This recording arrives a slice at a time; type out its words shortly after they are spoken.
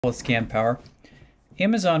ScanPower.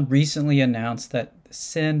 Amazon recently announced that the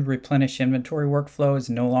send replenish inventory workflow is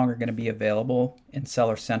no longer going to be available in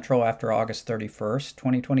Seller Central after August 31st,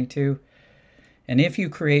 2022. And if you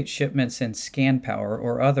create shipments in ScanPower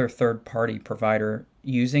or other third-party provider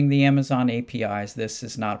using the Amazon APIs, this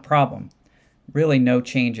is not a problem. Really, no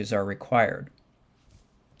changes are required.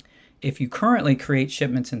 If you currently create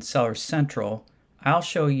shipments in Seller Central, I'll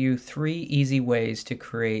show you 3 easy ways to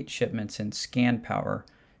create shipments in ScanPower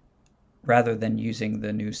rather than using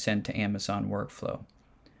the new Send to Amazon workflow.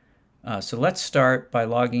 So let's start by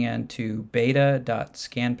logging into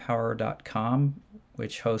beta.scanpower.com,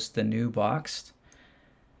 which hosts the new box.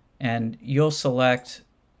 And you'll select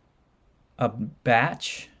a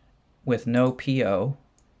batch with no PO.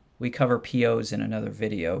 We cover POs in another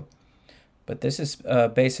video. But this is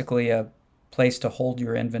basically a place to hold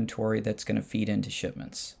your inventory that's going to feed into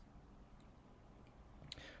shipments.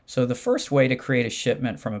 So the first way to create a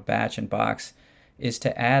shipment from a batch and box is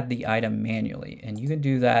to add the item manually. And you can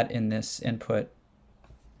do that in this input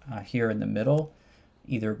here in the middle,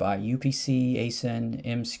 either by UPC, ASIN,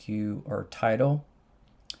 MSKU, or title.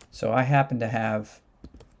 So I happen to have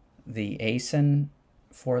the ASIN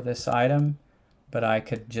for this item, but I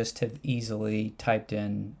could just have easily typed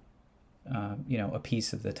in a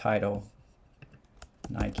piece of the title,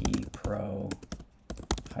 Nike Pro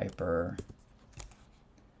Hyper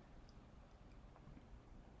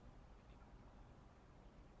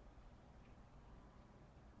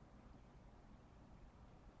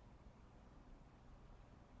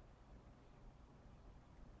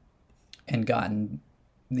and gotten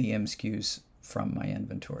the MSKUs from my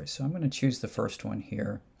inventory. So I'm going to choose the first one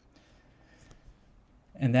here.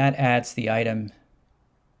 And that adds the item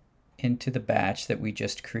into the batch that we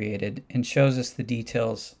just created and shows us the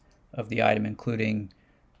details of the item, including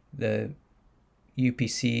the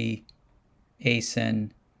UPC,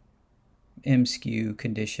 ASIN, MSKU,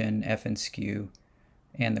 condition, FNSKU,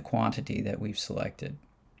 and the quantity that we've selected.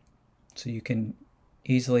 So you can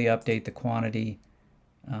easily update the quantity.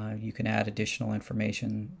 You can add additional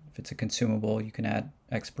information. If it's a consumable, you can add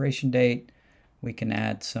expiration date. We can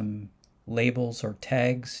add some labels or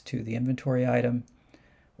tags to the inventory item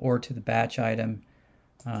or to the batch item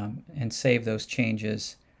and save those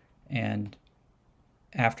changes. And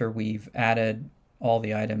after we've added all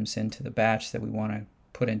the items into the batch that we want to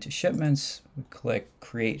put into shipments, we click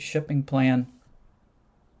Create Shipping Plan.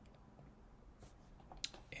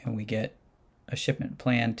 And we get a shipment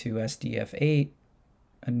plan to SDF 8,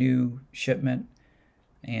 a new shipment,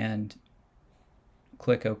 and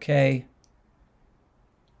click OK.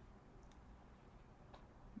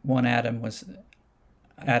 One item was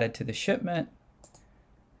added to the shipment,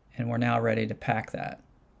 and we're now ready to pack that.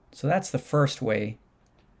 So that's the first way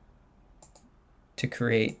to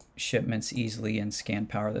create shipments easily in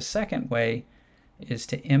ScanPower. The second way is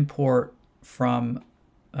to import from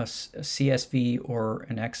a CSV or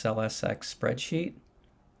an XLSX spreadsheet,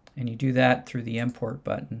 and you do that through the import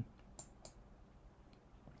button.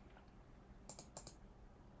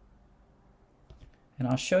 And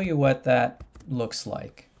I'll show you what that looks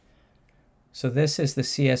like. So this is the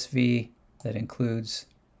CSV that includes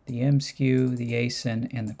the MSKU, the ASIN,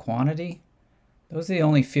 and the quantity. Those are the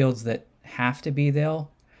only fields that have to be there.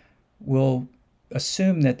 We'll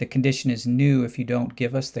assume that the condition is new if you don't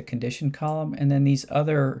give us the condition column, and then these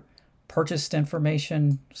other purchased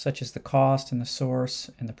information, such as the cost and the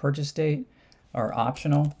source and the purchase date, are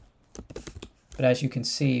optional. But as you can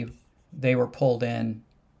see, they were pulled in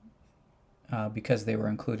because they were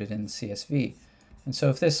included in the CSV. And so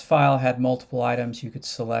if this file had multiple items, you could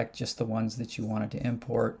select just the ones that you wanted to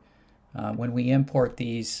import. When we import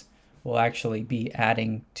these, we'll actually be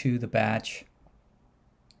adding to the batch,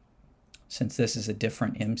 since this is a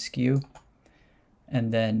different MSKU.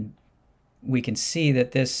 And then we can see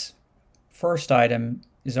that this first item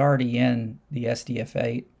is already in the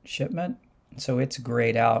SDF8 shipment, so it's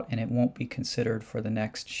grayed out and it won't be considered for the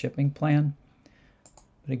next shipping plan.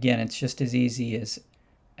 But again, it's just as easy as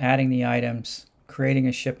adding the items, creating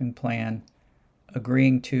a shipping plan,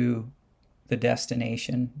 agreeing to the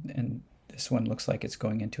destination, and this one looks like it's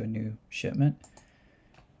going into a new shipment,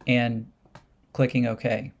 and clicking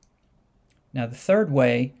OK. Now the third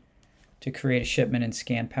way to create a shipment in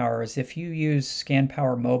ScanPower is if you use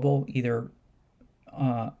ScanPower Mobile, either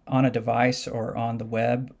on a device or on the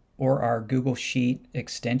web, or our Google Sheet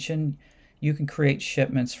extension, you can create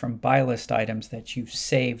shipments from buy list items that you've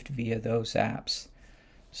saved via those apps.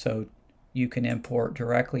 So you can import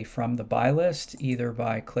directly from the buy list, either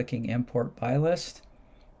by clicking Import Buy List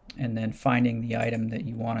and then finding the item that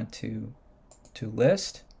you wanted to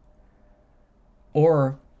list,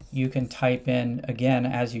 or you can type in, again,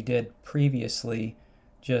 as you did previously,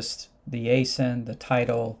 just the ASIN, the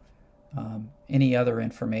title, any other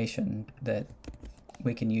information that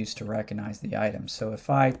we can use to recognize the item. So if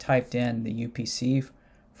I typed in the UPC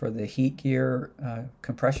for the heat gear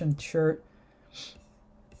compression shirt,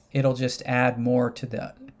 it'll just add more to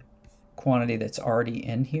the quantity that's already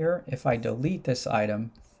in here. If I delete this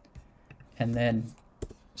item and then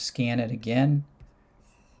scan it again,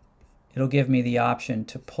 it'll give me the option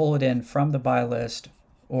to pull it in from the buy list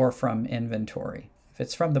or from inventory. If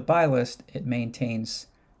it's from the buy list, it maintains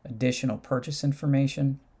additional purchase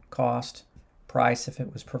information, cost, price if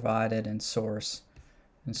it was provided, and source.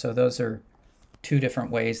 And so those are two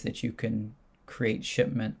different ways that you can create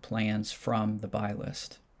shipment plans from the buy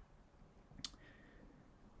list.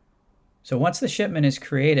 So once the shipment is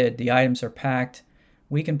created, the items are packed,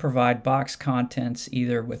 we can provide box contents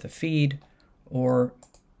either with a feed or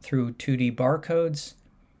through 2D barcodes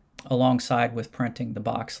alongside with printing the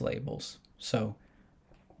box labels. So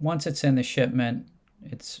once it's in the shipment,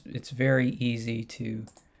 it's very easy to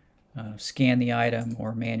scan the item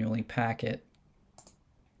or manually pack it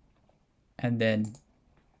and then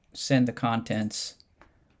send the contents,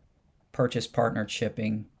 purchase partnered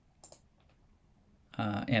shipping,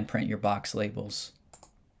 and print your box labels,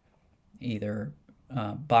 either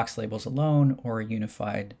box labels alone or a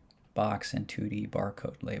unified box and 2D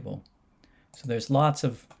barcode label. So there's lots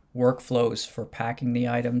of workflows for packing the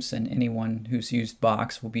items, and anyone who's used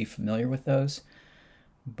box will be familiar with those.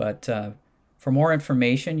 But for more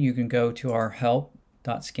information, you can go to our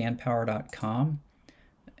help.scanpower.com.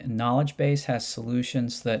 Knowledge base has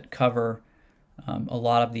solutions that cover a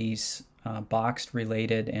lot of these boxed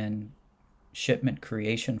related and shipment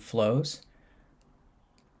creation flows.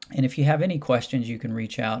 And if you have any questions, you can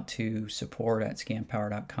reach out to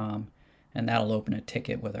support@scanpower.com, and that'll open a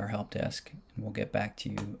ticket with our help desk, and we'll get back to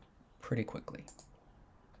you pretty quickly.